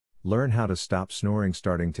Learn how to stop snoring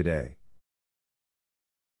starting today.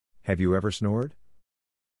 Have you ever snored?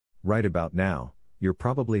 Right about now, you're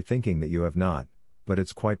probably thinking that you have not, but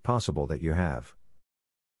it's quite possible that you have.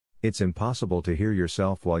 It's impossible to hear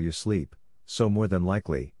yourself while you sleep, so more than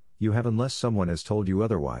likely, you have unless someone has told you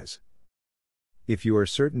otherwise. If you are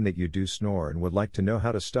certain that you do snore and would like to know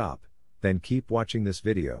how to stop, then keep watching this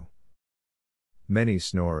video. Many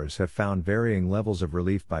snorers have found varying levels of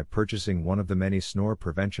relief by purchasing one of the many snore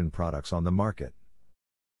prevention products on the market.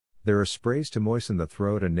 There are sprays to moisten the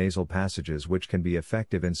throat and nasal passages which can be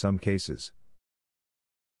effective in some cases.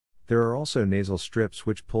 There are also nasal strips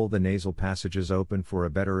which pull the nasal passages open for a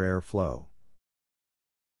better airflow.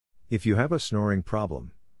 If you have a snoring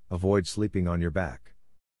problem, avoid sleeping on your back.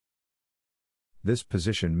 This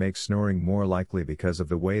position makes snoring more likely because of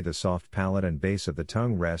the way the soft palate and base of the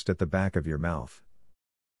tongue rest at the back of your mouth.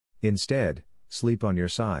 Instead, sleep on your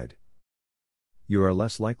side. You are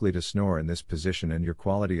less likely to snore in this position and your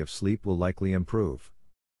quality of sleep will likely improve.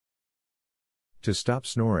 To stop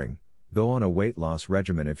snoring, go on a weight loss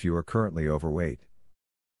regimen if you are currently overweight.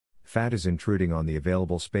 Fat is intruding on the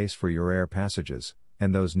available space for your air passages,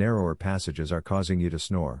 and those narrower passages are causing you to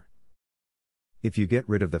snore. If you get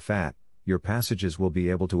rid of the fat, your passages will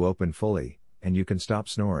be able to open fully, and you can stop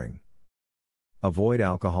snoring. Avoid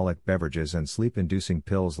alcoholic beverages and sleep-inducing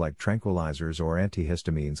pills like tranquilizers or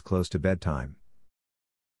antihistamines close to bedtime.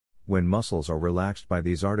 When muscles are relaxed by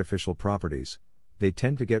these artificial properties, they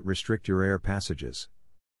tend to restrict your air passages.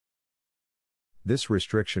 This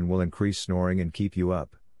restriction will increase snoring and keep you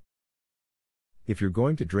up. If you're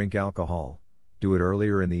going to drink alcohol, do it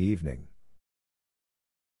earlier in the evening.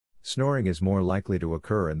 Snoring is more likely to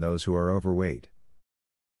occur in those who are overweight.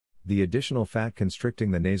 The additional fat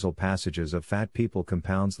constricting the nasal passages of fat people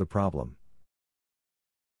compounds the problem.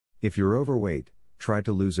 If you're overweight, try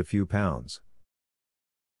to lose a few pounds.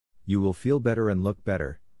 You will feel better and look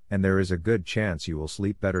better, and there is a good chance you will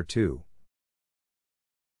sleep better too.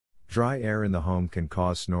 Dry air in the home can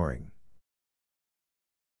cause snoring.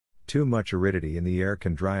 Too much aridity in the air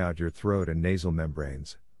can dry out your throat and nasal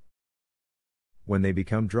membranes. When they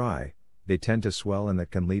become dry, they tend to swell and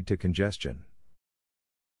that can lead to congestion.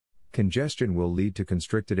 Congestion will lead to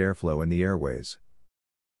constricted airflow in the airways.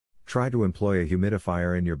 Try to employ a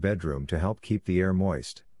humidifier in your bedroom to help keep the air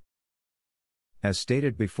moist. As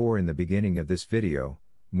stated before in the beginning of this video,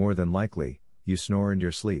 more than likely, you snore in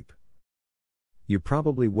your sleep. You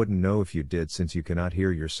probably wouldn't know if you did since you cannot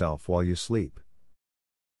hear yourself while you sleep.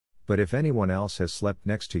 But if anyone else has slept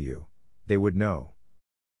next to you, they would know.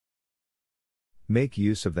 Make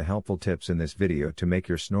use of the helpful tips in this video to make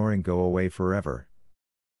your snoring go away forever.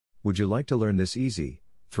 Would you like to learn this easy,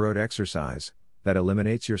 throat exercise, that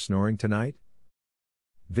eliminates your snoring tonight?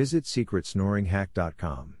 Visit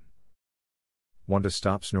secretsnoringhack.com. Want to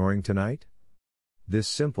stop snoring tonight? This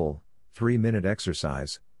simple, 3-minute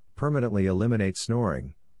exercise, permanently eliminates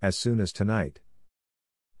snoring, as soon as tonight.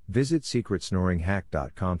 Visit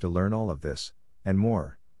secretsnoringhack.com to learn all of this, and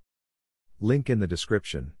more. Link in the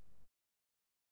description.